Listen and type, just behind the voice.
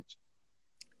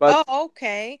but Oh,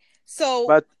 okay.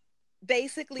 So but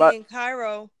basically but in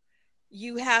Cairo,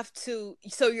 you have to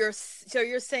so you're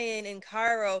saying in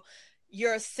Cairo,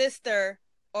 your sister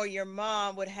or your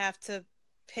mom would have to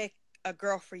pick a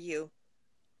girl for you.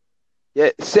 yeah,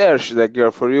 search the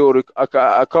girl for you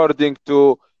according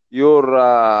to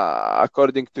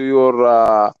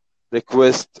your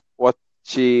request what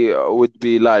she would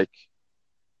be like.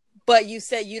 But you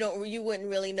said you wouldn't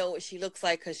really know what she looks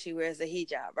like because she wears a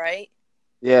hijab, right?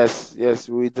 Yes, yes,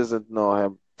 we doesn't know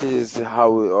him. This is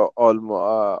how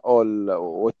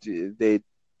what they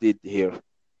did here.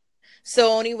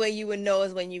 So only way you would know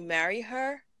is when you marry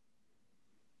her.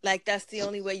 Like that's the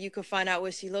only way you could find out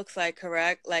what she looks like,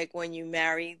 correct? Like when you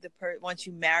marry once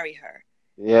you marry her.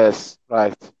 Yes,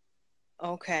 right.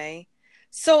 Okay.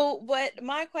 So what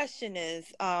my question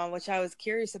is, which I was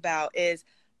curious about, is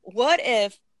what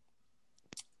if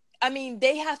I mean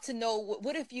they have to know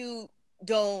what if you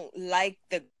don't like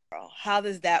the girl? How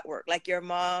does that work? Like your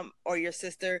mom or your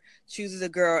sister chooses a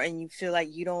girl and you feel like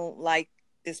you don't like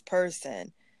this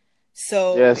person.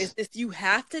 So is Yes, this you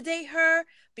have to date her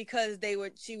because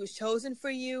she was chosen for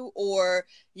you, or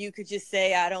you could just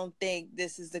say I don't think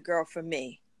this is the girl for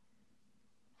me.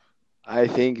 I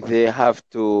think they have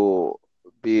to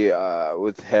be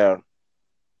with her.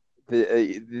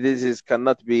 This is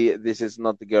cannot be. This is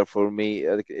not the girl for me.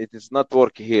 It is not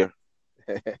work here.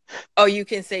 Oh, you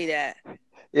can say that.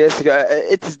 Yes,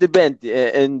 it is depend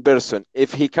in person.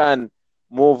 If he can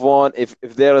move on, if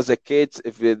there is a kids,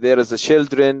 if there is a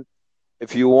children,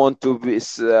 if you want to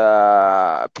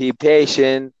be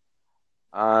patient,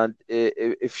 and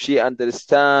if she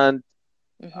understand,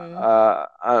 Mm-hmm.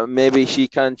 maybe she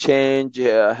can change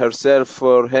herself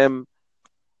for him.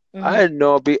 I Mm-hmm. don't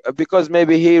know because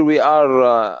maybe here we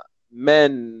are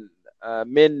men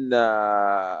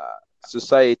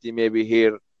society. Maybe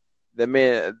here the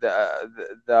men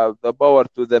the power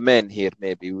to the men here.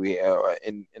 Maybe we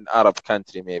in Arab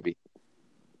country. Maybe.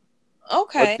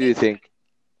 What do Okay. you think?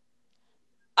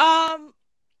 Um,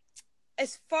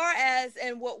 as far as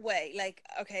in what way? Like,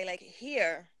 okay, like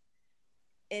here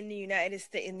in the United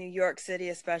States, in New York City,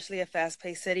 especially a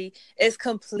fast-paced city, is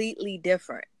completely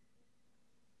different.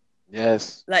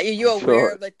 Yes, Like, are you I'm aware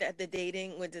sure. of like the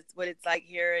dating, what it's like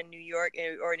here in New York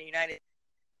or in the United?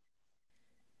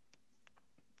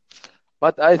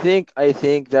 But I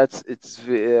think that's it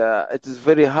is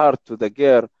very hard to the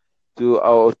girl to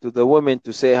or to the woman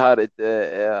to say her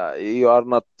you are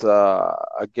not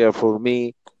a girl for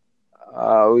me.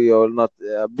 We are not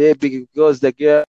maybe because the girl